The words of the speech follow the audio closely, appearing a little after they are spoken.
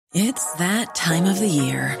It's that time of the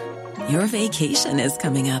year. Your vacation is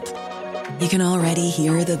coming up. You can already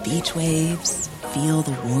hear the beach waves, feel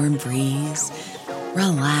the warm breeze,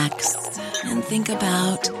 relax, and think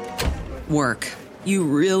about work. You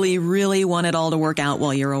really, really want it all to work out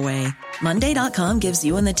while you're away. Monday.com gives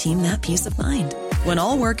you and the team that peace of mind. When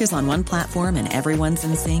all work is on one platform and everyone's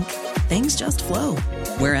in sync, things just flow.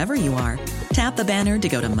 Wherever you are, tap the banner to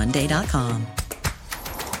go to Monday.com.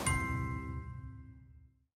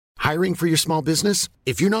 Hiring for your small business?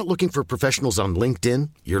 If you're not looking for professionals on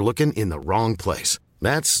LinkedIn, you're looking in the wrong place.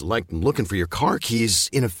 That's like looking for your car keys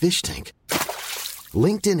in a fish tank.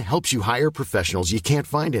 LinkedIn helps you hire professionals you can't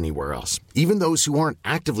find anywhere else, even those who aren't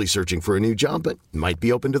actively searching for a new job but might be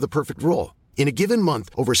open to the perfect role. In a given month,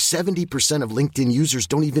 over 70% of LinkedIn users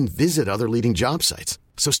don't even visit other leading job sites.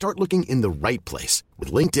 So start looking in the right place.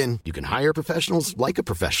 With LinkedIn, you can hire professionals like a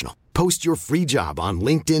professional. Post your free job on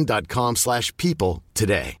linkedin.com/people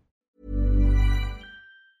today.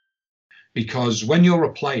 Because when you're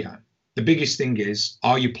a player, the biggest thing is,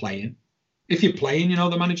 are you playing? If you're playing,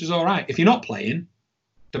 the manager's all right. If you're not playing,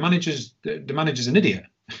 the manager's an idiot.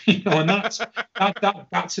 And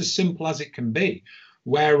that's as simple as it can be.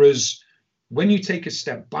 Whereas when you take a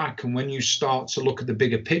step back and when you start to look at the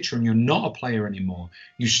bigger picture and you're not a player anymore,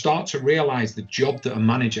 you start to realize the job that a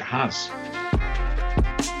manager has.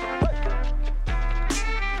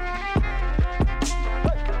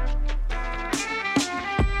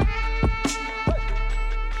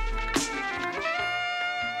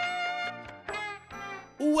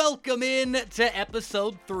 Welcome in to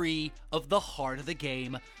episode 3 of The Heart of the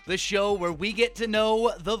Game, the show where we get to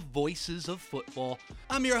know the voices of football.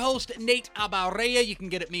 I'm your host, Nate Abaurrea. You can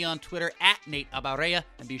get at me on Twitter at Nate Abaurrea,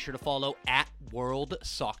 and be sure to follow at World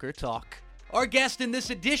Soccer Talk. Our guest in this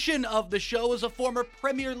edition of the show is a former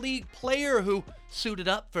Premier League player who suited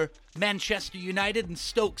up for Manchester United and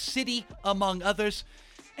Stoke City, among others,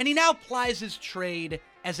 and he now plies his trade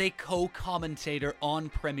as a co-commentator on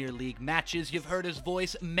Premier League matches. You've heard his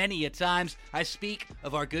voice many a times. I speak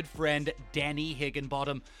of our good friend, Danny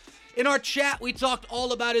Higginbottom. In our chat, we talked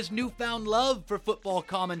all about his newfound love for football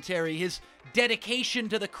commentary, his dedication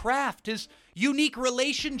to the craft, his unique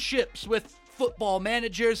relationships with football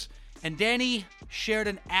managers, and Danny shared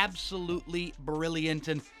an absolutely brilliant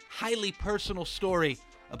and highly personal story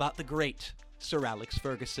about the great Sir Alex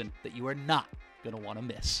Ferguson that you are not going to want to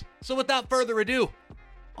miss. So without further ado,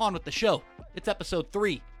 on with the show. It's episode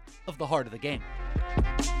 3 of The Heart of the Game.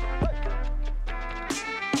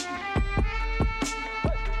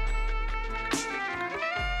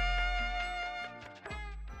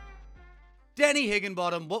 Danny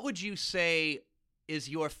Higginbottom, what would you say is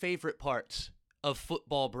your favorite part of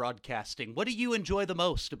football broadcasting? What do you enjoy the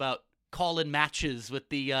most about calling matches with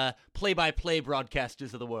the play-by-play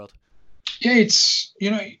broadcasters of the world? Yeah,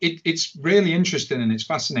 it's really interesting and it's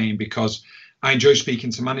fascinating because I enjoy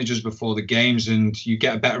speaking to managers before the games, and you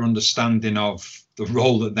get a better understanding of the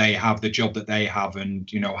role that they have, the job that they have, and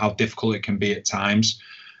how difficult it can be at times.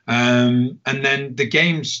 And then the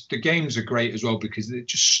games are great as well because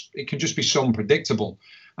it can just be so unpredictable.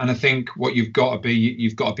 And I think what you've got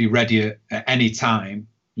to be ready at any time,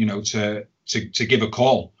 to give a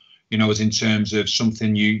call. As in terms of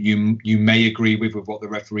something you may agree with what the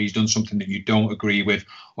referee's done, something that you don't agree with,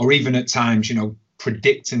 or even at times,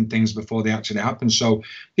 predicting things before they actually happen. So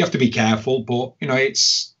you have to be careful, but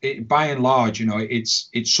by and large,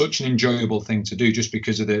 it's such an enjoyable thing to do just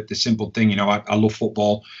because of the simple thing. I love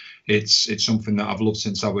football. It's something that I've loved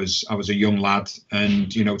since I was a young lad,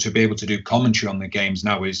 and to be able to do commentary on the games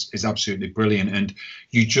now is absolutely brilliant. And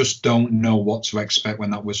you just don't know what to expect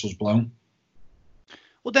when that whistle's blown.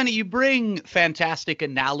 Well, Danny, you bring fantastic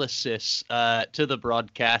analysis to the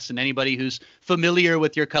broadcast, and anybody who's familiar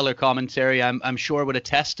with your color commentary, I'm sure would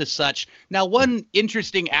attest to such. Now, one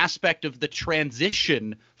interesting aspect of the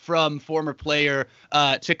transition from former player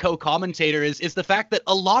to co-commentator is the fact that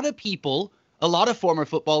a lot of former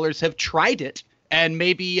footballers have tried it and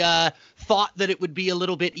maybe thought that it would be a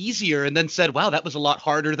little bit easier and then said, wow, that was a lot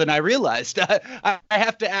harder than I realized. I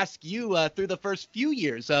have to ask you, through the first few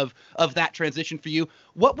years of that transition for you,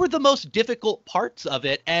 what were the most difficult parts of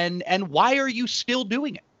it, and why are you still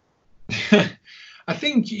doing it? I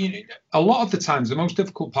think a lot of the times the most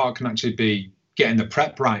difficult part can actually be getting the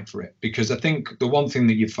prep right for it, because I think the one thing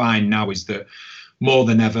that you find now is that more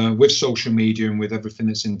than ever with social media and with everything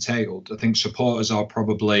that's entailed, I think supporters are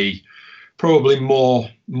probably more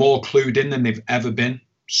clued in than they've ever been.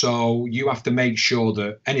 So you have to make sure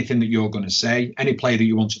that anything that you're going to say, any player that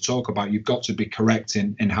you want to talk about, you've got to be correct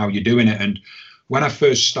in how you're doing it. And when I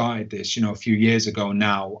first started this, a few years ago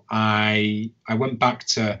now, I went back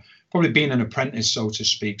to probably been an apprentice, so to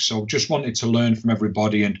speak. So just wanted to learn from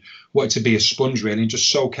everybody and wanted to be a sponge really and just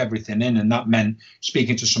soak everything in. And that meant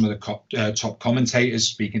speaking to some of the top commentators,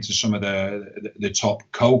 speaking to some of the top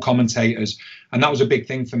co-commentators. And that was a big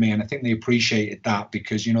thing for me. And I think they appreciated that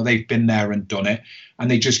because, you know, they've been there and done it, and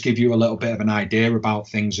they just give you a little bit of an idea about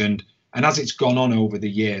things. And as it's gone on over the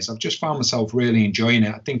years, I've just found myself really enjoying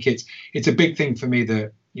it. I think it's a big thing for me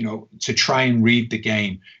that, you know, to try and read the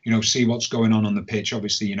game, you know, see what's going on the pitch.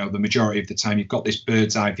 Obviously, you know, the majority of the time you've got this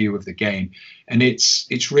bird's eye view of the game, and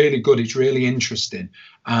it's really good. It's really interesting.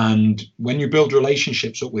 And when you build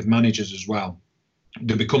relationships up with managers as well,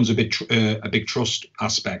 there becomes a big trust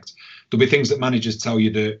aspect. There'll be things that managers tell you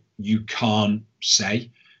that you can't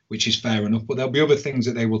say, which is fair enough, but there'll be other things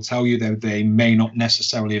that they will tell you that they may not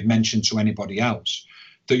necessarily have mentioned to anybody else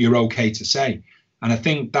that you're okay to say. And I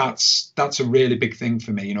think that's a really big thing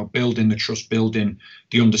for me, you know, building the trust, building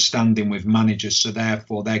the understanding with managers. So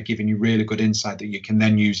therefore, they're giving you really good insight that you can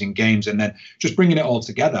then use in games, and then just bringing it all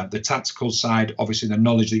together. The tactical side, obviously, the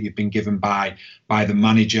knowledge that you've been given by the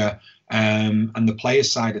manager, and the player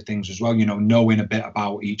side of things as well, you know, knowing a bit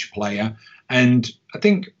about each player. And I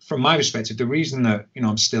think from my perspective, the reason that, you know,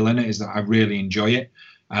 I'm still in it is that I really enjoy it.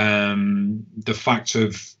 The fact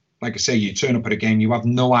of, like I say, you turn up at a game, you have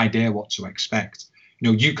no idea what to expect.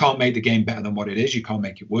 You know, you can't make the game better than what it is. You can't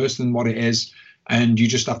make it worse than what it is. And you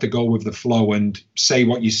just have to go with the flow and say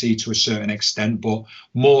what you see to a certain extent, but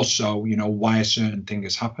more so, you know, why a certain thing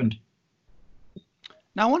has happened.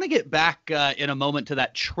 Now, I want to get back in a moment to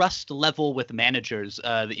that trust level with managers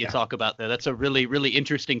that you talk about there. That's a really, really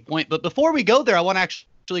interesting point. But before we go there, I want to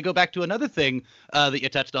actually go back to another thing that you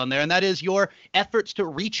touched on there, and that is your efforts to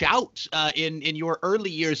reach out in your early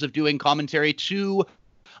years of doing commentary to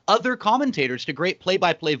other commentators, to great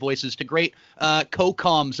play-by-play voices, to great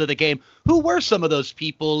co-coms of the game. Who were some of those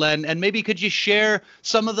people? And maybe could you share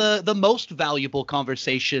some of the most valuable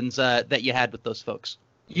conversations that you had with those folks?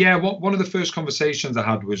 Yeah, one of the first conversations I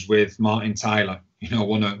had was with Martin Tyler, you know,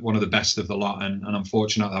 one of the best of the lot. And I'm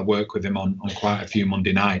fortunate that I work with him on quite a few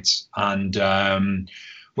Monday nights. And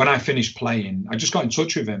when I finished playing, I just got in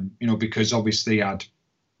touch with him, you know, because obviously I'd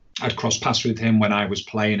crossed paths with him when I was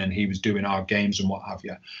playing and he was doing our games and what have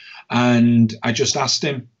you. And I just asked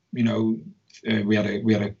him, you know, we had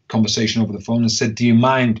a conversation over the phone and said, do you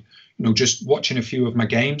mind, you know, just watching a few of my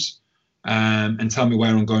games? And tell me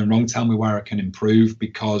where I'm going wrong, tell me where I can improve,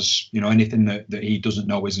 because, you know, anything that he doesn't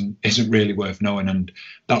know isn't really worth knowing. And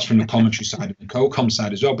that's from the commentary side and the co-com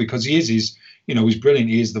side as well, because he's brilliant.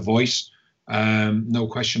 He is the voice, no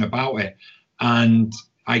question about it. And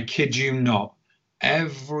I kid you not,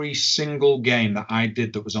 every single game that I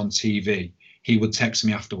did that was on TV, he would text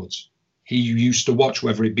me afterwards. He used to watch,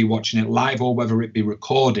 whether it be watching it live or whether it be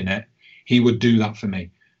recording it, he would do that for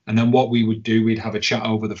me. And then what we would do, we'd have a chat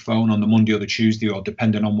over the phone on the Monday or the Tuesday, or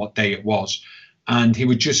depending on what day it was. And he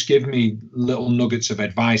would just give me little nuggets of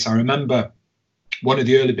advice. I remember one of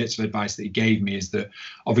the early bits of advice that he gave me is that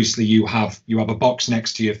obviously you have a box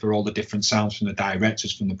next to you for all the different sounds from the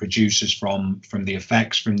directors, from the producers, from the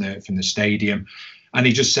effects, from the stadium. And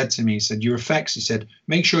he just said to me, he said, your effects, he said,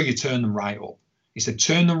 make sure you turn them right up. He said,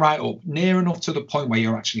 turn them right up near enough to the point where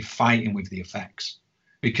you're actually fighting with the effects.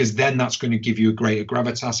 Because then that's going to give you a greater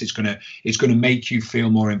gravitas. It's going to make you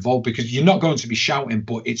feel more involved, because you're not going to be shouting,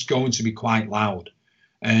 but it's going to be quite loud.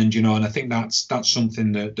 And, you know, and I think that's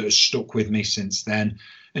something that has stuck with me since then.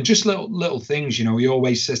 And just little things, you know, he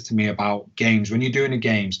always says to me about games. When you're doing the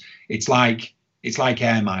games, it's like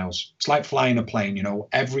air miles. It's like flying a plane, you know.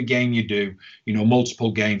 Every game you do, you know,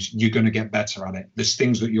 multiple games, you're going to get better at it. There's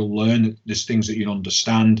things that you'll learn, there's things that you'll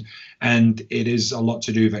understand, and it is a lot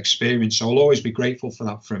to do with experience. So I'll always be grateful for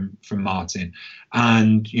that from Martin.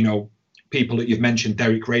 And, you know, people that you've mentioned,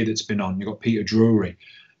 Derek Ray that's been on, you've got Peter Drury,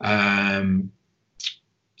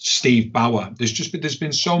 Steve Bauer. There's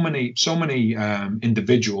been so many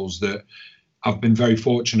individuals that I've been very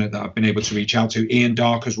fortunate that I've been able to reach out to. Ian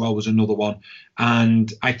Dark as well was another one.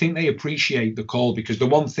 And I think they appreciate the call, because the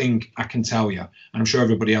one thing I can tell you, and I'm sure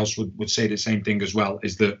everybody else would say the same thing as well,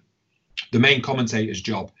 is that the main commentator's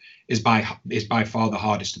job is by far the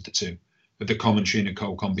hardest of the two, of the commentary and the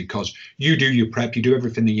co-com, because you do your prep, you do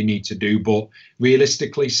everything that you need to do. But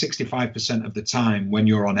realistically, 65% of the time when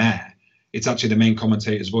you're on air, it's actually the main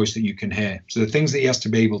commentator's voice that you can hear. So the things that he has to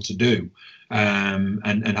be able to do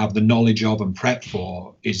and have the knowledge of and prep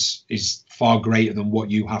for is far greater than what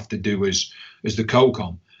you have to do as the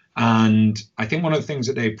co-com. And I think one of the things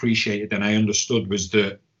that they appreciated and I understood was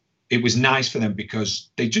that it was nice for them, because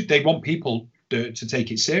they want people to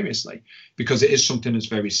take it seriously, because it is something that's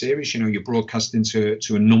very serious. You know, you're broadcasting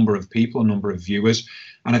to a number of people, a number of viewers,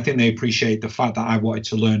 and I think they appreciate the fact that I wanted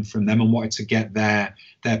to learn from them and wanted to get their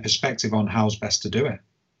perspective on how's best to do it.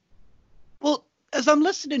 Well, as I'm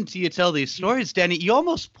listening to you tell these stories, Danny, you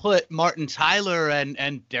almost put Martin Tyler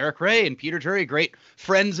and Derek Ray and Peter Drury, great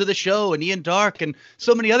friends of the show, and Ian Darke and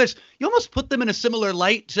so many others, you almost put them in a similar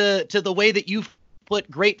light to the way that you've put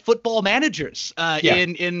great football managers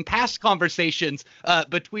in past conversations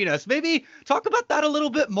between us. Maybe talk about that a little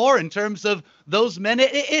bit more in terms of those men.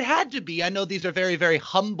 It had to be, I know these are very, very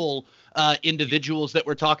humble individuals that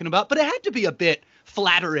we're talking about, but it had to be a bit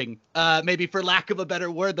flattering, maybe for lack of a better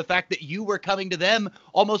word, the fact that you were coming to them,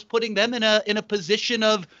 almost putting them in a position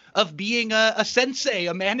of being a sensei,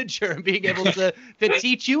 a manager, and being able to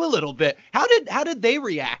teach you a little bit. How did they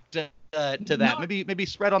react to that? Maybe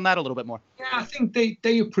spread on that a little bit more. Yeah, I think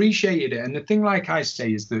they appreciated it. And the thing, like I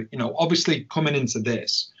say, is that, you know, obviously coming into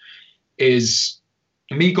this is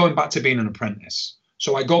me going back to being an apprentice.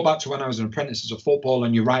 So I go back to when I was an apprentice as a footballer,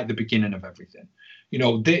 and you're right at the beginning of everything. You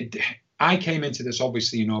know, I came into this,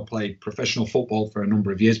 obviously, you know, I played professional football for a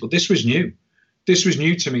number of years, but this was new. This was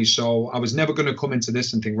new to me. So I was never going to come into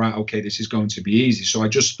this and think, right, okay, this is going to be easy. So I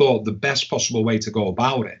just thought the best possible way to go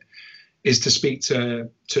about it is to speak to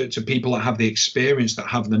people that have the experience, that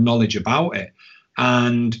have the knowledge about it.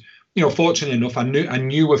 And, you know, fortunately enough, I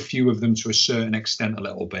knew a few of them to a certain extent, a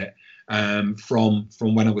little bit, from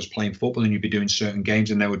when I was playing football, and you'd be doing certain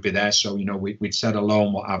games and they would be there. So, you know, we'd said hello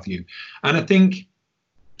and what have you. And I think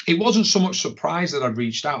it wasn't so much surprise that I'd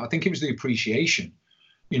reached out. I think it was the appreciation,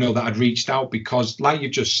 you know, that I'd reached out, because like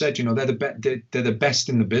you've just said, you know, they're the best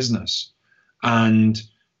in the business. And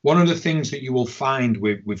one of the things that you will find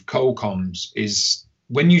with co-coms is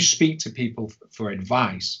when you speak to people for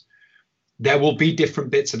advice, there will be different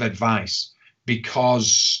bits of advice,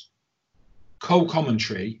 because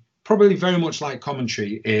co-commentary, probably very much like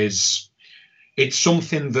commentary, it's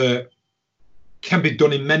something that can be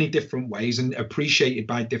done in many different ways and appreciated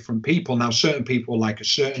by different people. Now, certain people like a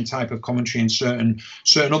certain type of commentary, and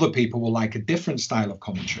certain other people will like a different style of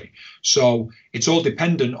commentary. So it's all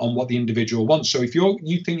dependent on what the individual wants. So if you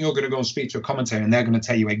think you're going to go and speak to a commentator and they're going to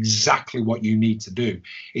tell you exactly what you need to do,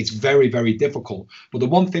 it's very, very difficult. But the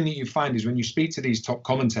one thing that you find is when you speak to these top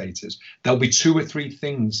commentators, there'll be 2 or 3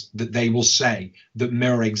 things that they will say that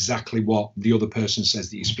mirror exactly what the other person says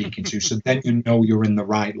that you're speaking to. So then you know you're in the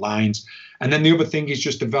right lines. And then the other thing is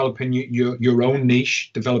just developing your own niche,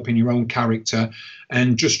 developing your own character,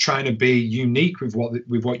 and just trying to be unique with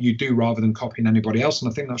what you do rather than copying anybody else. And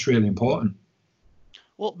I think that's really important.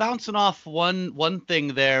 Well, bouncing off one thing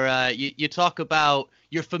there, you talk about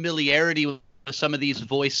your familiarity with some of these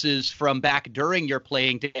voices from back during your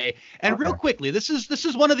playing day. And real quickly, this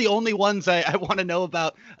is one of the only ones I want to know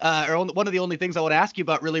about, or one of the only things I want to ask you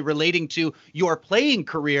about, really relating to your playing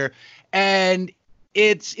career. And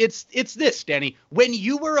it's this, Danny. When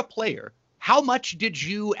you were a player, how much did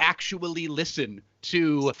you actually listen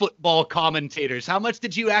to football commentators? How much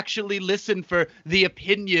did you actually listen for the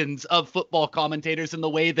opinions of football commentators and the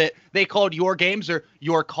way that they called your games, or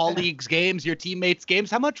your colleagues' games, your teammates' games?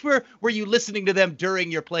 How much were you listening to them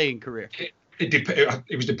during your playing career?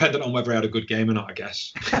 It was dependent on whether I had a good game or not, I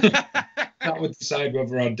guess. That would decide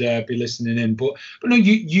whether I'd be listening in. But no,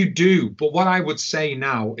 you do. But what I would say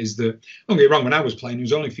now is that, don't get me wrong, when I was playing, it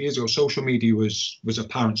was only a few years ago, social media was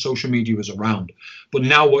apparent. Social media was around. But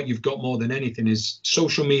now what you've got more than anything is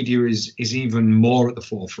social media is even more at the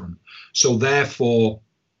forefront. So therefore,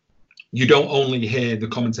 you don't only hear the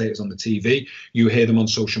commentators on the TV, you hear them on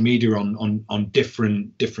social media, on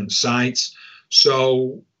different sites.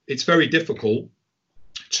 So it's very difficult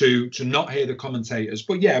to not hear the commentators.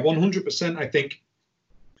 But yeah, 100%,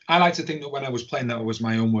 I like to think that when I was playing, that I was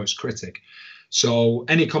my own worst critic. So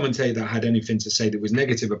any commentator that had anything to say that was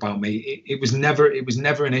negative about me, it was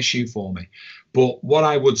never an issue for me. But what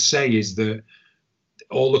I would say is that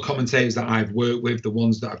all the commentators that I've worked with,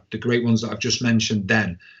 the great ones that I've just mentioned,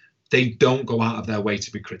 then they don't go out of their way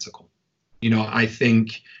to be critical. You know, I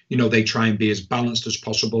think, you know, they try and be as balanced as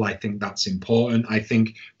possible. I think that's important. I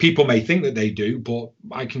think people may think that they do, but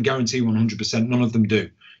I can guarantee 100% none of them do.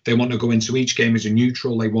 They want to go into each game as a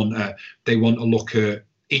neutral. They want to look at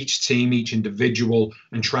each team, each individual,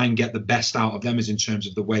 and try and get the best out of them, as in terms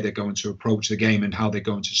of the way they're going to approach the game and how they're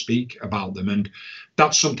going to speak about them. And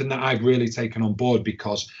that's something that I've really taken on board,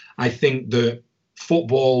 because I think that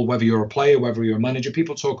football, whether you're a player, whether you're a manager,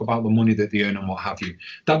 people talk about the money that they earn and what have you.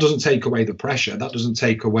 That doesn't take away the pressure. That doesn't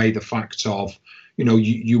take away the fact of, you know,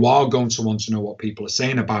 you are going to want to know what people are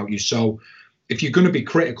saying about you. So if you're going to be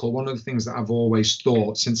critical, one of the things that I've always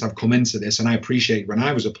thought since I've come into this, and I appreciate when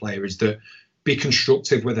I was a player, is that be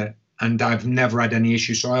constructive with it. And I've never had any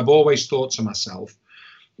issue. So I've always thought to myself,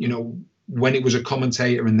 you know, when it was a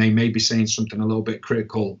commentator and they may be saying something a little bit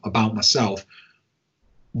critical about myself,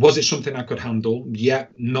 was it something I could handle? Yeah,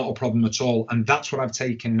 not a problem at all. And that's what I've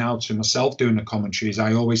taken now to myself doing the commentaries.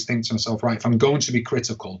 I always think to myself, right, if I'm going to be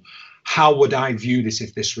critical, how would I view this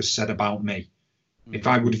if this was said about me? If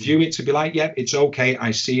I would view it to be like, yeah, it's okay,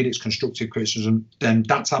 I see it, it's constructive criticism, then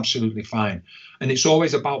that's absolutely fine. And it's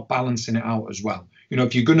always about balancing it out as well. You know,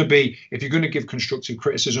 if you're going to give constructive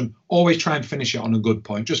criticism, always try and finish it on a good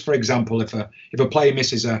point. Just for example, if a player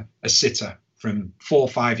misses a sitter from 4 or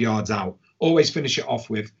 5 yards out, always finish it off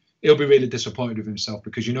with, he'll be really disappointed with himself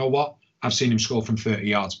because you know what? I've seen him score from 30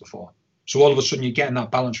 yards before. So all of a sudden you're getting that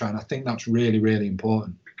balance right. And I think that's really, really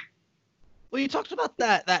important. Well, you talked about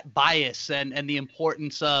that bias and the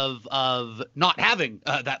importance of not having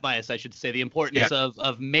that bias, I should say, the importance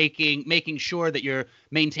of making sure that you're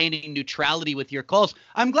maintaining neutrality with your calls.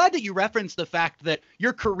 I'm glad that you referenced the fact that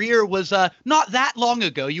your career was not that long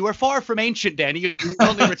ago. You were far from ancient, Danny. You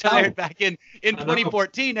only retired back in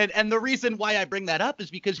 2014. And the reason why I bring that up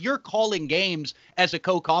is because you're calling games as a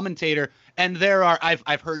co-commentator. And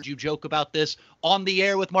I've heard you joke about this on the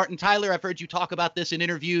air with Martin Tyler. I've heard you talk about this in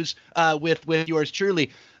interviews with yours truly.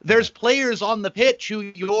 There's players on the pitch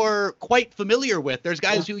who you're quite familiar with. There's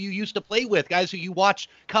guys who you used to play with, guys who you watch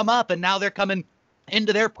come up, and now they're coming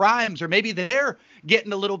into their primes, or maybe they're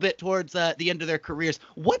getting a little bit towards the end of their careers.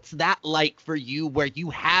 What's that like for you, where you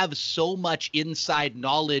have so much inside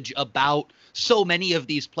knowledge about so many of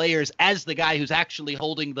these players as the guy who's actually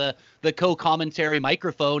holding the co-commentary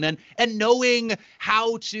microphone, and knowing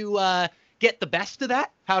how to get the best of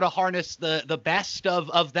that, how to harness the best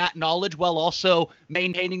of that knowledge while also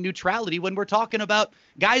maintaining neutrality when we're talking about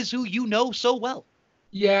guys who you know so well?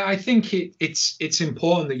 Yeah, I think it's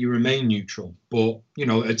important that you remain neutral, but you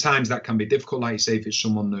know, at times that can be difficult. Like you say, if it's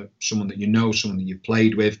someone that you know, someone that you've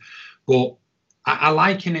played with. But I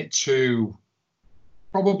liken it to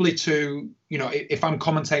probably to, you know, if I'm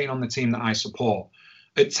commentating on the team that I support,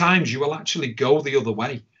 at times you will actually go the other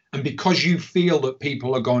way. And because you feel that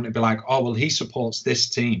people are going to be like, oh, well, he supports this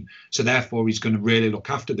team, so therefore he's going to really look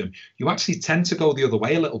after them, you actually tend to go the other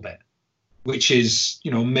way a little bit, which is,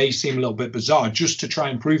 you know, may seem a little bit bizarre, just to try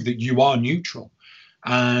and prove that you are neutral.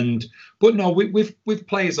 But no, with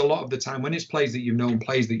players, a lot of the time, when it's players that you've known,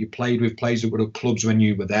 players that you played with, players that were at clubs when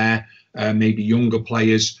you were there, maybe younger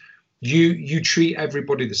players, you treat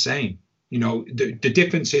everybody the same. You know, the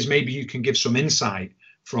difference is maybe you can give some insight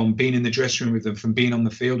from being in the dressing room with them, from being on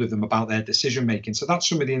the field with them about their decision making. So that's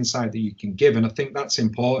some of the insight that you can give, and I think that's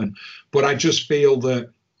important. But I just feel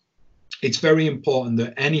that it's very important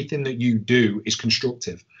that anything that you do is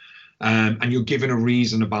constructive, and you're given a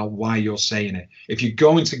reason about why you're saying it. If you're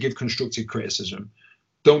going to give constructive criticism,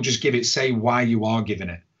 don't just give it, say why you are giving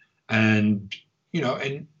it. And, you know,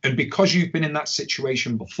 and because you've been in that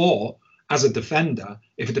situation before as a defender,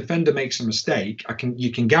 if a defender makes a mistake,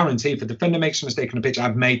 you can guarantee if a defender makes a mistake on the pitch,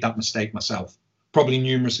 I've made that mistake myself, probably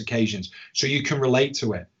numerous occasions. So you can relate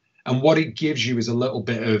to it. And what it gives you is a little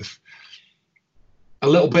bit of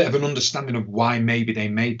an understanding of why maybe they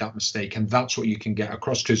made that mistake. And that's what you can get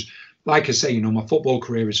across. Because like I say, you know, my football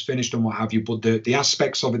career is finished and what have you, but the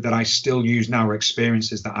aspects of it that I still use now are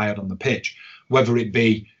experiences that I had on the pitch, whether it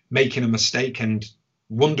be making a mistake and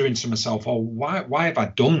wondering to myself, oh, why have I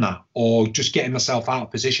done that? Or just getting myself out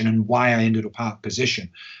of position and why I ended up out of position.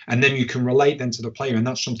 And then you can relate then to the player, and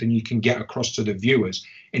that's something you can get across to the viewers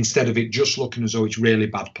instead of it just looking as though it's really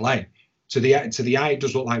bad play. To the eye, it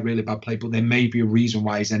does look like really bad play, but there may be a reason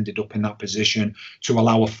why he's ended up in that position to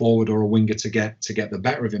allow a forward or a winger to get the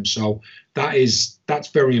better of him. So that's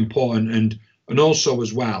very important. And also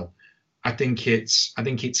as well, I think it's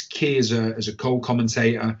key as a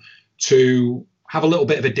co-commentator to have a little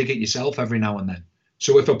bit of a dig at yourself every now and then.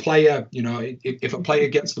 So if a player, you know, if a player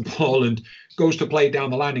gets the ball and goes to play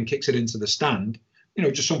down the line and kicks it into the stand, you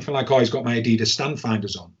know, just something like, oh, he's got my Adidas stand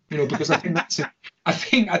finders on, you know, because I think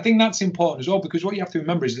that's important as well, because what you have to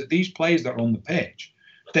remember is that these players that are on the pitch,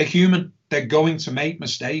 they're human, they're going to make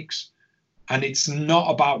mistakes. And it's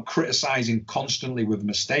not about criticizing constantly with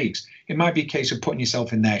mistakes. It might be a case of putting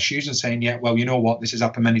yourself in their shoes and saying, yeah, well, you know what, this has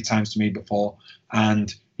happened many times to me before.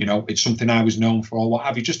 And, you know, it's something I was known for, or what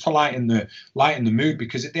have you, just to lighten the mood.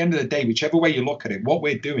 Because at the end of the day, whichever way you look at it, what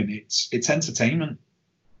we're doing, it's entertainment.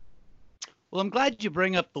 Well, I'm glad you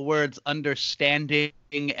bring up the words understanding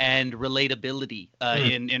and relatability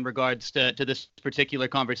in regards to this particular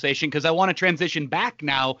conversation, because I want to transition back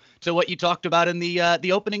now to what you talked about in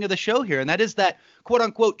the opening of the show here, and that is that quote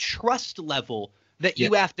unquote trust level that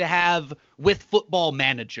you have to have with football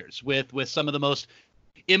managers, with some of the most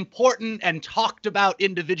important and talked about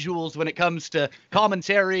individuals when it comes to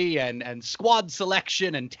commentary and squad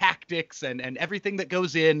selection and tactics and everything that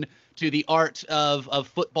goes in to the art of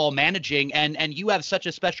football managing. And you have such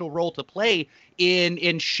a special role to play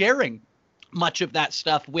in sharing much of that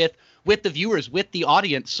stuff with the viewers, with the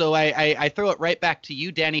audience. So I throw it right back to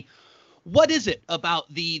you, Danny. What is it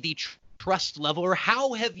about the trust level, or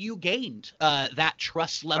how have you gained that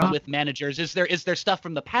trust level with managers? Is there stuff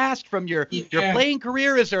from the past, from your playing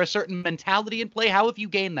career? Is there a certain mentality in play? How have you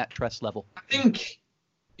gained that trust level? I think,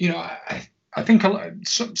 I think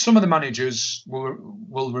some of the managers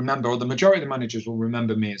will remember, or the majority of the managers will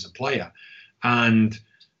remember me as a player. And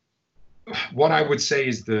what I would say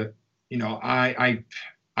is that, I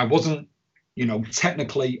wasn't,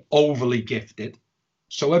 technically overly gifted.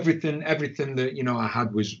 So everything that, I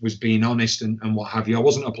had was being honest and what have you. I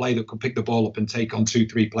wasn't a player that could pick the ball up and take on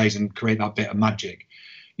 2-3 plays and create that bit of magic,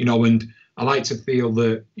 and I like to feel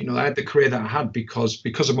that, I had the career that I had because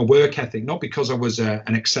of my work ethic, not because I was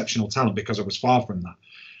an exceptional talent, because I was far from that.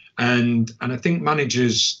 And I think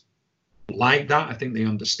managers like that. I think they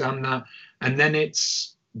understand that. And then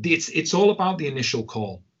it's all about the initial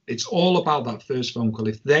call. It's all about that first phone call.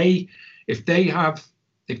 If they've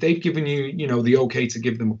given you, the okay to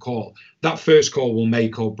give them a call, that first call will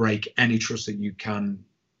make or break any trust that you can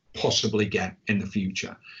possibly get in the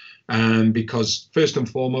future. Because first and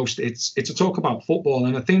foremost, it's a talk about football.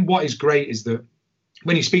 And I think what is great is that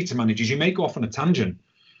when you speak to managers, you may go off on a tangent.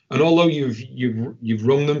 And although you've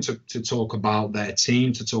rung them to talk about their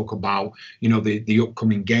team, to talk about, the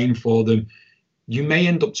upcoming game for them, you may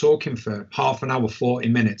end up talking for half an hour, 40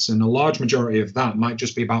 minutes. And a large majority of that might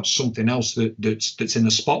just be about something else that's in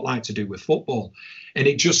the spotlight to do with football. And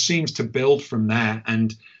it just seems to build from there.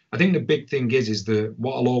 And I think the big thing is that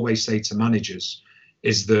what I'll always say to managers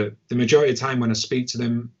is that the majority of the time when I speak to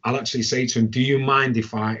them, I'll actually say to them, do you mind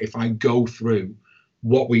if I go through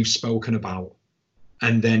what we've spoken about?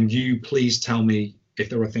 And then you please tell me if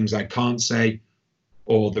there are things I can't say,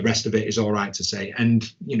 or the rest of it is all right to say.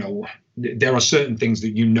 And, there are certain things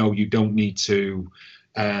that you don't need to,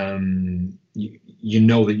 that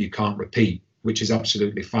you can't repeat, which is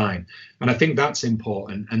absolutely fine. And I think that's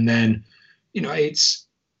important. And then, it's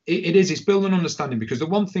building understanding, because the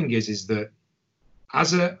one thing is that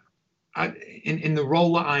in the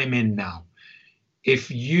role that I'm in now,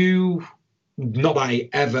 if you, not that I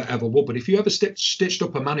ever would, but if you ever stitched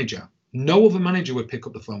up a manager, no other manager would pick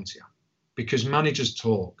up the phone to you, because managers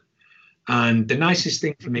talk. And the nicest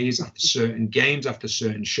thing for me is after certain games, after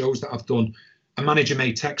certain shows that I've done, a manager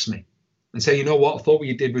may text me and say, you know what, I thought what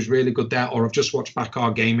you did was really good there, or I've just watched back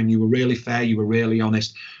our game and you were really fair, you were really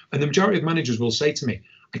honest. And the majority of managers will say to me,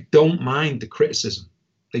 I don't mind the criticism.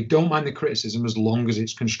 They don't mind the criticism as long as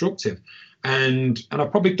it's constructive. And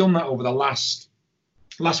I've probably done that over the last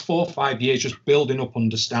 4 or 5 years, just building up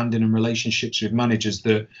understanding and relationships with managers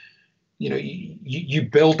that, you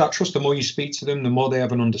build that trust. The more you speak to them, the more they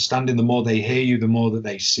have an understanding, the more they hear you, the more that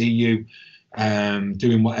they see you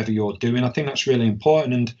doing whatever you're doing. I think that's really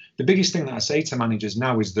important. And the biggest thing that I say to managers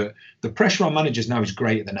now is that the pressure on managers now is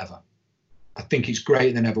greater than ever. I think it's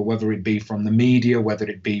greater than ever, whether it be from the media, whether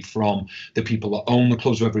it be from the people that own the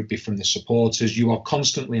clubs, whether it be from the supporters. You are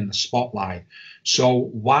constantly in the spotlight. So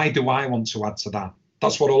why do I want to add to that?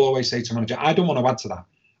 That's what I'll always say to a manager. I don't want to add to that.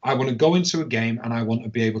 I want to go into a game and I want to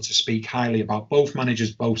be able to speak highly about both managers,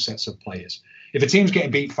 both sets of players. If a team's getting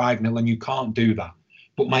beat 5-0, and you can't do that.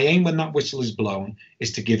 But my aim when that whistle is blown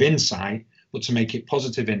is to give insight, but to make it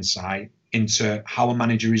positive insight into how a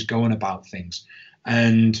manager is going about things.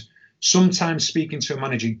 And sometimes speaking to a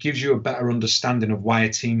manager gives you a better understanding of why a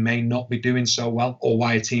team may not be doing so well, or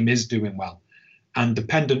why a team is doing well. And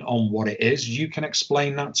dependent on what it is, you can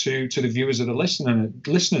explain that to the viewers or the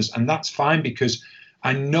listeners. And that's fine, because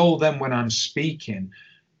I know then when I'm speaking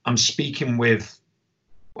with,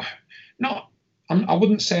 I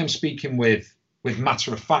wouldn't say I'm speaking with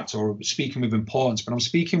matter of fact or speaking with importance, but I'm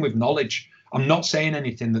speaking with knowledge. I'm not saying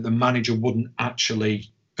anything that the manager wouldn't actually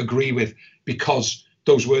agree with, because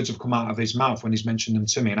those words have come out of his mouth when he's mentioned them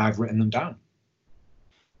to me and I've written them down.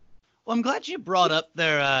 Well, I'm glad you brought up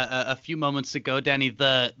there a few moments ago, Danny,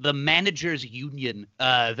 the managers' union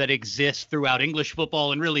that exists throughout English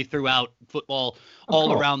football and really throughout football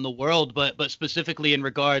all around the world, but specifically in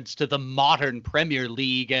regards to the modern Premier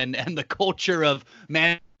League and the culture of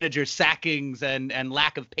manager sackings and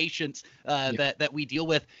lack of patience that we deal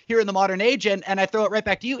with here in the modern age. And I throw it right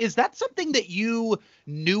back to you. Is that something that you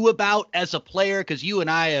knew about as a player? Because you and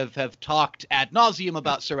I have talked ad nauseum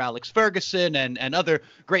about Sir Alex Ferguson and other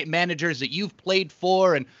great managers that you've played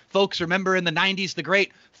for. And folks remember in the 90s, the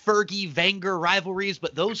great Fergie-Wenger rivalries,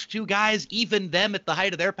 but those two guys, even them at the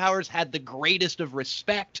height of their powers, had the greatest of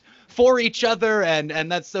respect for each other,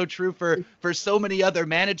 and that's so true for so many other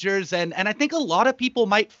managers, and I think a lot of people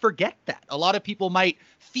might forget that. A lot of people might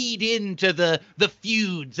feed into the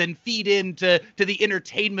feuds and feed into the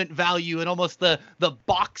entertainment value and almost the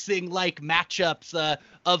boxing-like matchups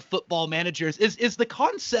of Football Managers. Is the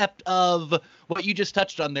concept of what you just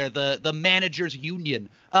touched on there, the managers union,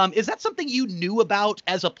 is that something you knew about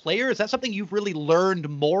as a player? Is that something you've really learned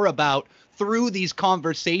more about through these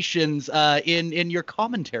conversations in your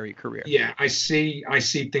commentary career? Yeah, I see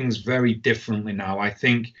things very differently now. I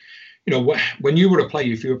think, when you were a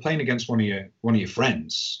player, if you were playing against one of your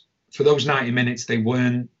friends, for those 90 minutes, they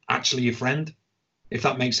weren't actually your friend, if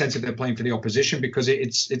that makes sense, if they're playing for the opposition, because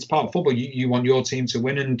it's part of football. You want your team to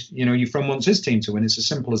win, and your friend wants his team to win. It's as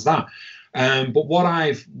simple as that. But what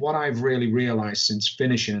I've really realized since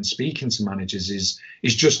finishing and speaking to managers is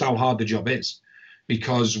just how hard the job is.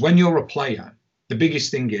 Because when you're a player, the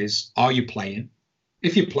biggest thing is, are you playing?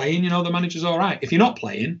 If you're playing, the manager's all right. If you're not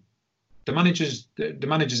playing, the manager's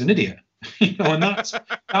an idiot. And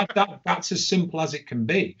that's as simple as it can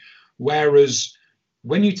be. Whereas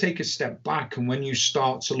when you take a step back and when you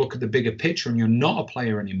start to look at the bigger picture and you're not a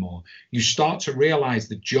player anymore, you start to realize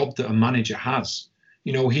the job that a manager has.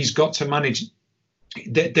 He's got to manage.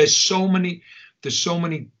 There's so many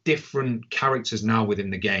different characters now within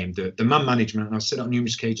the game. The man management, and I've said it on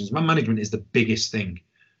numerous occasions, man management is the biggest thing,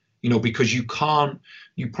 because you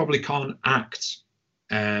probably can't act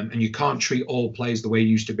and you can't treat all players the way you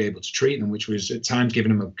used to be able to treat them, which was at times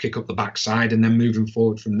giving them a kick up the backside and then moving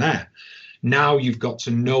forward from there. Now you've got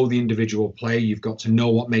to know the individual player. You've got to know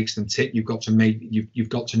what makes them tick. You've got to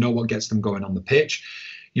know what gets them going on the pitch.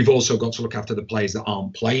 You've also got to look after the players that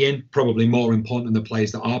aren't playing, probably more important than the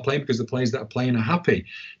players that are playing, because the players that are playing are happy.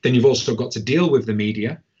 Then you've also got to deal with the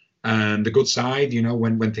media, the good side,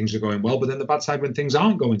 when things are going well, but then the bad side when things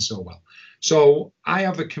aren't going so well. So I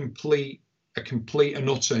have a complete and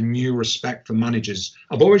utter new respect for managers.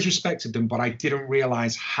 I've always respected them, but I didn't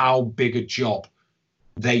realize how big a job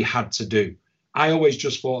they had to do. I always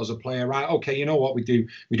just thought as a player, right, okay, you know what we do?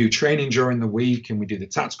 We do training during the week and we do the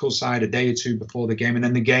tactical side a day or two before the game and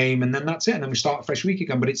then the game and then that's it. And then we start a fresh week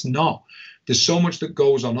again, but it's not. There's so much that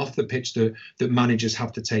goes on off the pitch that managers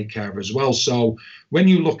have to take care of as well. So when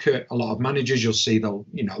you look at a lot of managers, you'll see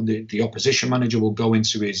the opposition manager will go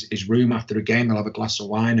into his room after a game, they'll have a glass of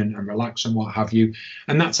wine and relax and what have you.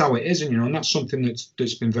 And that's how it is. And that's something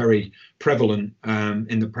that's been very prevalent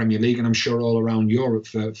in the Premier League, and I'm sure all around Europe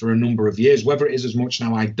for a number of years. Whether it is as much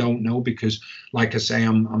now, I don't know, because like I say,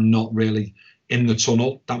 I'm not really in the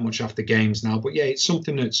tunnel that much after games now. But yeah, it's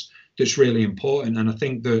something that's really important. And I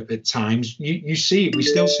think that at times you see it, we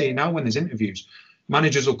still see it now when there's interviews.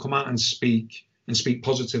 Managers will come out and speak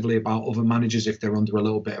positively about other managers if they're under a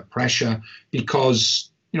little bit of pressure, because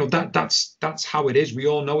that's how it is. We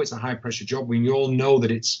all know it's a high pressure job. We all know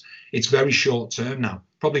that it's very short term now,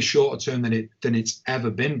 probably shorter term than it's ever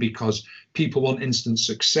been, because people want instant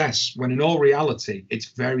success, when in all reality it's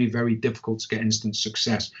very, very difficult to get instant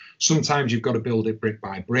success. Sometimes you've got to build it brick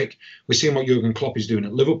by brick. We're seeing what Jurgen Klopp is doing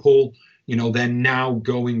at Liverpool. They're now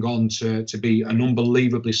going on to be an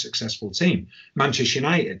unbelievably successful team. Manchester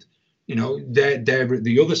United, they're at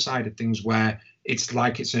the other side of things, where it's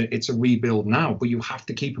like it's a rebuild now, but you have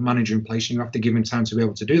to keep a manager in place and you have to give him time to be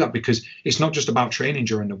able to do that, because it's not just about training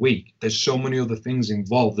during the week. There's so many other things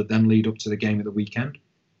involved that then lead up to the game of the weekend.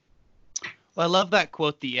 Well, I love that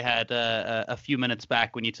quote that you had a few minutes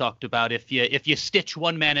back when you talked about if you stitch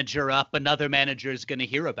one manager up, another manager is going to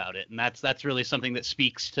hear about it, and that's really something that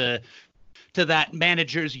speaks to that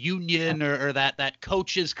managers union or that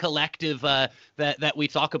coaches collective that we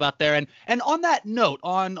talk about there. And on that note,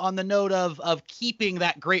 on the note of keeping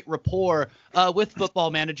that great rapport with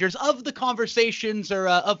football managers, of the conversations or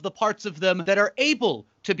of the parts of them that are able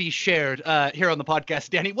to be shared here on the podcast,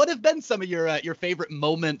 Danny, what have been some of your favorite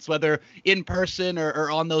moments, whether in person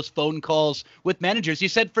or on those phone calls with managers? You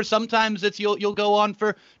said for sometimes it's you'll go on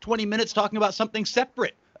for 20 minutes talking about something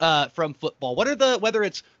separate from football. Whether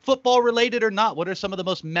it's football related or not, what are some of the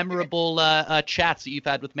most memorable chats that you've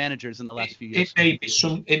had with managers in the last few years?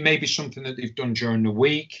 It may be something that they've done during the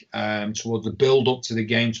week, towards the build up to the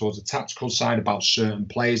game, towards the tactical side about certain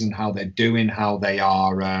players and how they're doing, how they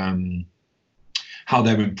are, how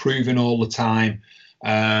they're improving all the time.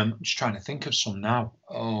 I'm just trying to think of some now.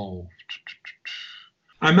 I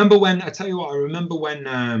remember when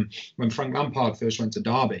Frank Lampard first went to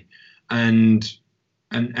Derby, and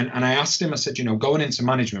And I asked him, I said, going into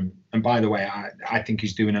management, and by the way, I think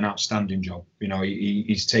he's doing an outstanding job.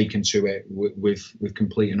 He's taken to it with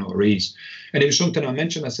complete and utter ease. And it was something I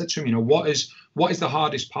mentioned. I said to him, what is the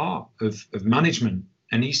hardest part of management?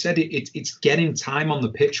 And he said it's getting time on the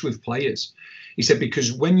pitch with players. He said,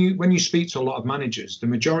 because when you speak to a lot of managers, the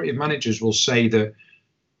majority of managers will say that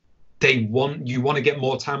you want to get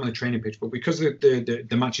more time on the training pitch, but because the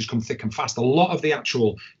matches come thick and fast, a lot of the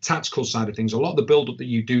actual tactical side of things, a lot of the build-up that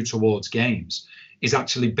you do towards games is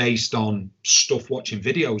actually based on stuff watching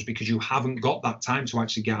videos, because you haven't got that time to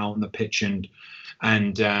actually get out on the pitch and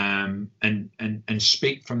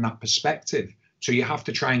speak from that perspective. So you have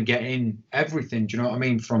to try and get in everything. Do you know what I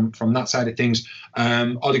mean? From that side of things.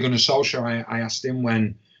 Ole Gunnar Solskjaer, I asked him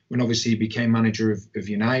when obviously he became manager of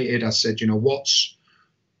United. I said,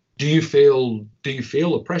 do you feel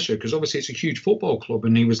the pressure? Because obviously it's a huge football club.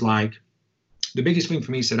 And he was like, the biggest thing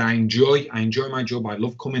for me, he said, I enjoy my job. I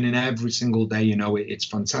love coming in every single day. It's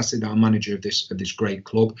fantastic that I'm manager of this great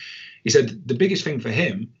club. He said the biggest thing for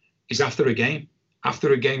him is after a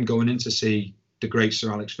game going in to see the great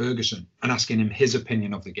Sir Alex Ferguson and asking him his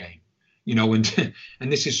opinion of the game.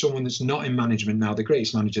 And this is someone that's not in management now, the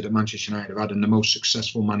greatest manager that Manchester United have had, and the most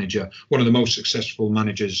successful manager, one of the most successful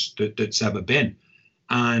managers that's ever been.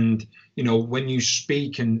 And, when you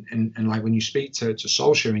speak and like when you speak to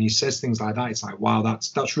Solskjaer and he says things like that, it's like, wow,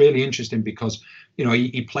 that's really interesting, because,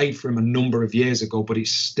 he played for him a number of years ago, but it's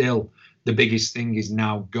still the biggest thing is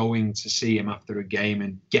now going to see him after a game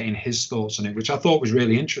and getting his thoughts on it, which I thought was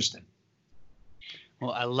really interesting.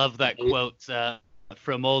 Well, I love that quote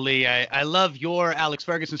from Ole. I love your Alex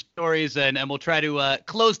Ferguson stories, and we'll try to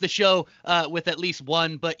close the show with at least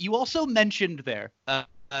one. But you also mentioned there,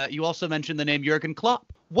 the name Jurgen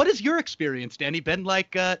Klopp. What has your experience, Danny, been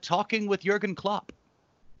like talking with Jurgen Klopp?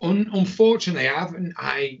 Unfortunately,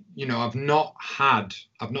 I've not had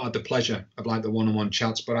the pleasure of like the one-on-one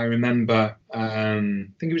chats, but I remember, I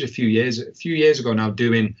think it was a few years ago now,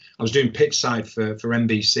 I was doing pitch side for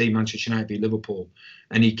NBC, Manchester United v Liverpool,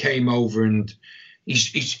 and he came over and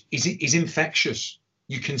he's infectious.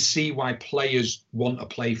 You can see why players want to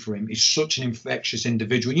play for him. He's such an infectious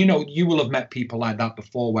individual. You will have met people like that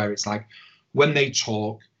before, where it's like when they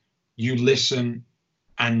talk, you listen,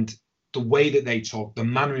 and the way that they talk, the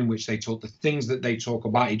manner in which they talk, the things that they talk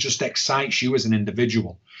about, it just excites you as an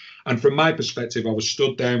individual. And from my perspective, I was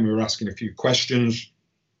stood there and we were asking a few questions,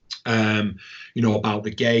 about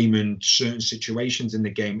the game and certain situations in the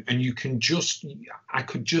game. And I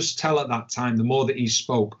could just tell at that time, the more that he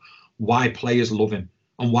spoke, why players love him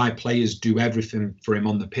and why players do everything for him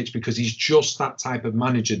on the pitch, because he's just that type of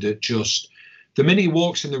manager that just, the minute he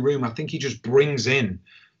walks in the room, I think he just brings in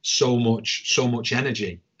so much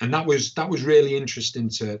energy. And that was really interesting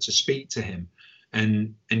to speak to him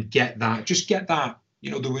and get that.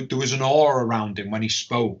 There was an aura around him when he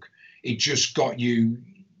spoke. It just got you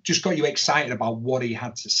excited about what he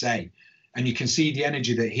had to say. And you can see the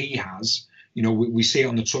energy that he has. We see it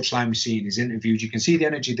on the touchline, we see it in his interviews. You can see the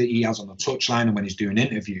energy that he has on the touchline and when he's doing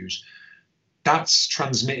interviews. That's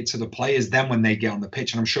transmitted to the players then when they get on the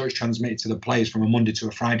pitch. And I'm sure it's transmitted to the players from a Monday to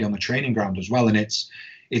a Friday on the training ground as well. And it's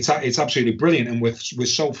absolutely brilliant. And we're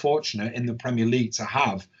so fortunate in the Premier League to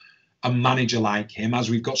have a manager like him, as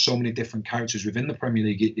we've got so many different characters within the Premier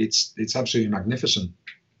League. It's absolutely magnificent.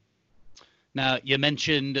 Now, you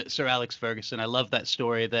mentioned Sir Alex Ferguson. I love that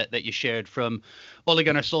story that you shared from Ole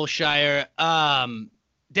Gunnar Solskjaer.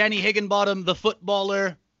 Danny Higginbottom, the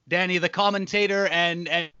footballer, Danny, the commentator, and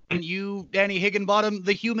you, Danny Higginbottom,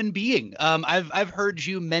 the human being. I've heard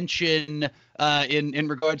you mention in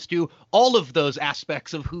regards to all of those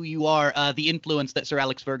aspects of who you are, the influence that Sir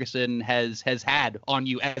Alex Ferguson has had on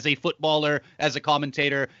you as a footballer, as a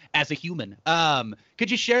commentator, as a human. Could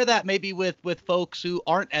you share that maybe with folks who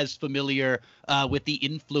aren't as familiar with the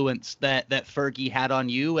influence that Fergie had on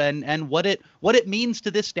you and what it means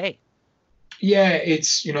to this day? Yeah,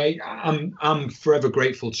 it's, I'm forever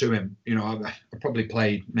grateful to him. I probably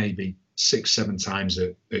played maybe 6-7 times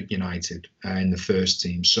at United in the first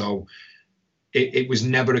team. So it was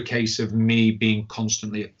never a case of me being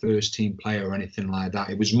constantly a first team player or anything like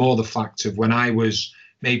that. It was more the fact of when I was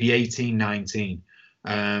maybe 18, 19,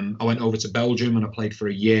 I went over to Belgium and I played for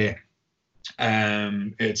a year at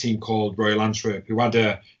a team called Royal Antwerp, who had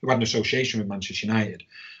an association with Manchester United.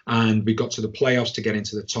 And we got to the playoffs to get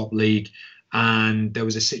into the top league. And there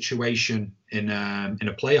was a situation in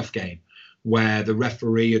a playoff game where the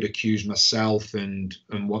referee had accused myself and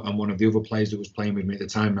one of the other players that was playing with me at the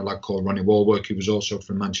time, a lad called Ronnie Warwick, who was also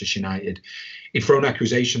from Manchester United. He'd thrown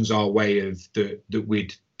accusations our way of that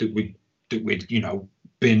we'd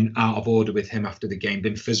been out of order with him after the game,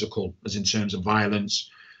 been physical, as in terms of violence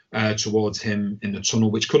towards him in the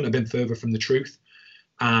tunnel, which couldn't have been further from the truth.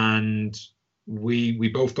 And we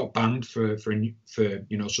both got banned for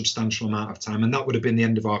substantial amount of time, and that would have been the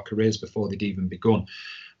end of our careers before they'd even begun.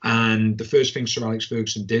 And the first thing Sir Alex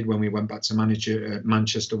Ferguson did when we went back to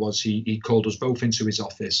Manchester was he called us both into his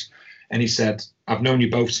office, and he said, "I've known you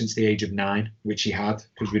both since the age of 9," which he had,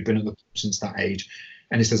 because we'd been at the club since that age.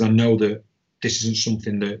 And he says, "I know that this isn't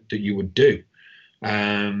something that you would do.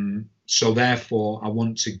 So therefore, I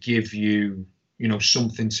want to give you,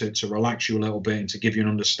 something to relax you a little bit, and to give you an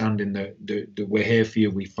understanding that we're here for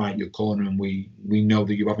you. We fight your corner, and we know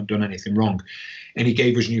that you haven't done anything wrong." And he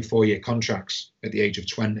gave us new 4-year contracts at the age of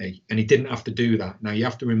 20, and he didn't have to do that. Now, you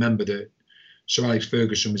have to remember that Sir Alex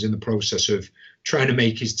Ferguson was in the process of trying to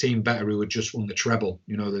make his team better, who had just won the treble,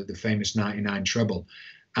 the famous 99 treble.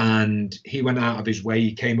 And he went out of his way.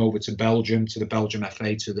 He came over to Belgium, to the Belgium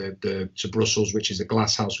FA, to Brussels, which is a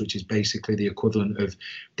glass house, which is basically the equivalent of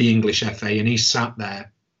the English FA. And he sat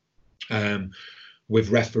there with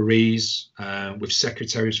referees, with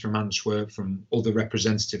secretaries from Antwerp, from other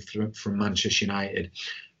representatives from Manchester United.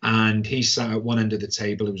 And he sat at one end of the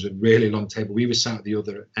table. It was a really long table. We were sat at the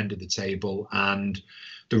other end of the table, and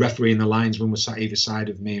the referee and the linesman were sat either side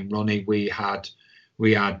of me and Ronnie. We had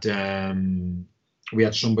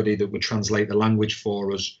somebody that would translate the language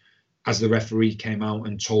for us as the referee came out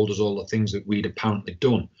and told us all the things that we'd apparently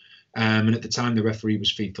done. And at the time, the referee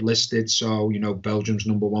was FIFA listed, so, Belgium's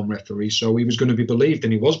 #1 referee. So he was going to be believed,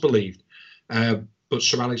 and he was believed. But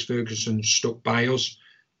Sir Alex Ferguson stuck by us,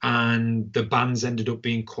 and the bans ended up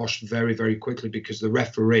being quashed very, very quickly, because the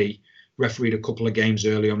refereed a couple of games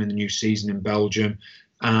early on in the new season in Belgium,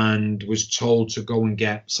 and was told to go and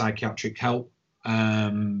get psychiatric help.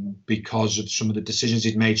 Because of some of the decisions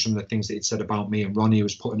he'd made, some of the things that he'd said about me and Ronnie. He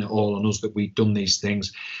was putting it all on us that we'd done these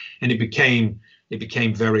things, and it became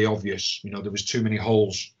very obvious. There was too many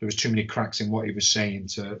holes, there was too many cracks in what he was saying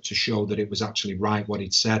to show that it was actually right what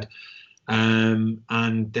he'd said.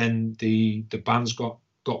 And then the bans got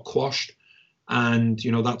quashed, and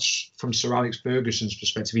that's from Sir Alex Ferguson's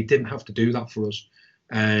perspective. He didn't have to do that for us.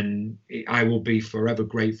 And I will be forever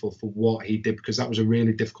grateful for what he did, because that was a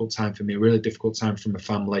really difficult time for me, a really difficult time for my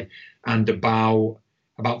family. And about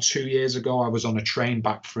 2 years ago, I was on a train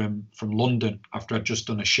back from London after I'd just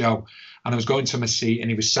done a show, and I was going to my seat, and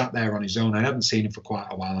he was sat there on his own. I hadn't seen him for quite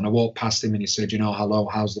a while, and I walked past him, and he said, "Hello,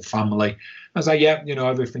 how's the family?" I was like, "Yeah,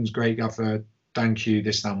 everything's great, Gaffer. Thank you,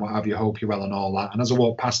 this, that, and what have you. Hope you're well," and all that. And as I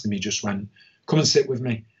walked past him, he just went, "Come and sit with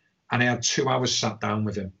me." And I had 2 hours sat down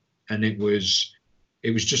with him, and it was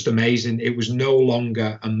just amazing. It was no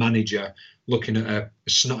longer a manager looking at a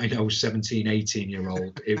snotty-nosed 17,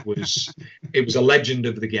 18-year-old. It was a legend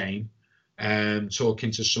of the game, talking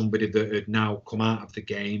to somebody that had now come out of the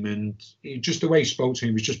game. And just the way he spoke to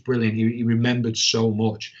me was just brilliant. He remembered so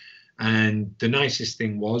much. And the nicest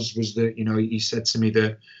thing was that, he said to me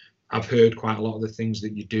that, "I've heard quite a lot of the things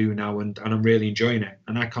that you do now, and I'm really enjoying it.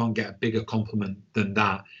 And I can't get a bigger compliment than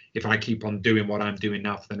that if I keep on doing what I'm doing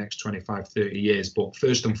now for the next 25, 30 years. But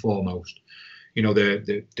first and foremost,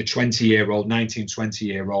 the 20-year-old, 19,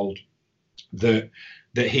 20-year-old that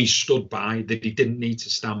he stood by, that he didn't need to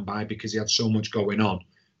stand by because he had so much going on.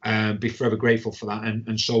 Be forever grateful for that,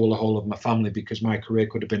 and so will the whole of my family, because my career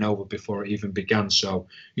could have been over before it even began. So,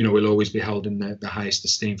 we'll always be held in the highest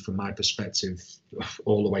esteem from my perspective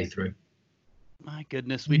all the way through. My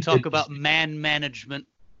goodness, we talk about man management.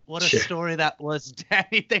 What a story that was,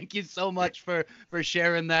 Danny. Thank you so much for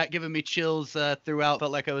sharing that, giving me chills throughout.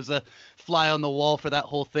 Felt like I was a fly on the wall for that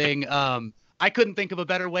whole thing. I couldn't think of a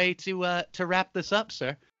better way to wrap this up,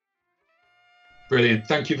 sir. Brilliant.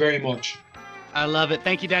 Thank you very much. I love it.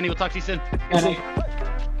 Thank you, Danny. We'll talk to you soon. Danny.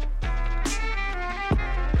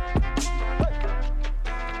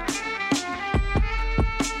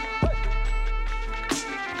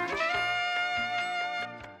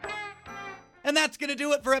 And that's going to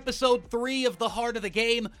do it for episode 3 of The Heart of the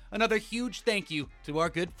Game. Another huge thank you to our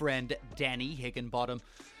good friend, Danny Higginbottom.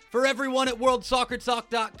 For everyone at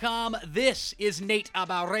WorldSoccerTalk.com, this is Nate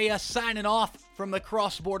Abaurrea signing off from the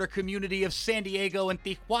cross-border community of San Diego and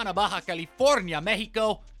Tijuana, Baja California,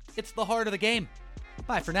 Mexico. It's The Heart of the Game.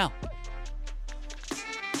 Bye for now.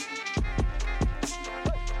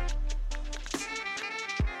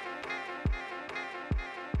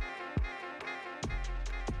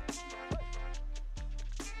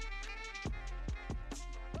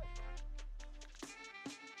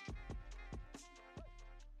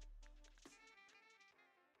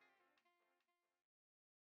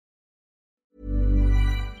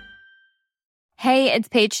 Hey, it's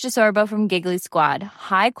Paige DeSorbo from Giggly Squad.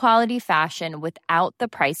 High quality fashion without the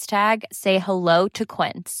price tag. Say hello to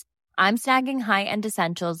Quince. I'm snagging high-end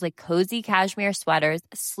essentials like cozy cashmere sweaters,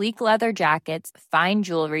 sleek leather jackets, fine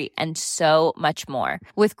jewelry, and so much more.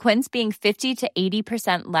 With Quince being 50 to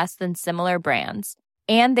 80% less than similar brands.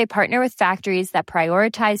 And they partner with factories that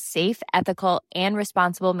prioritize safe, ethical, and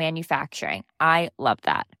responsible manufacturing. I love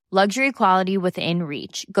that. Luxury quality within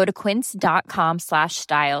reach. Go to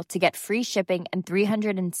quince.com/style to get free shipping and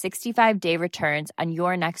 365-day returns on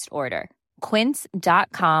your next order.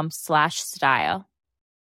 Quince.com/style.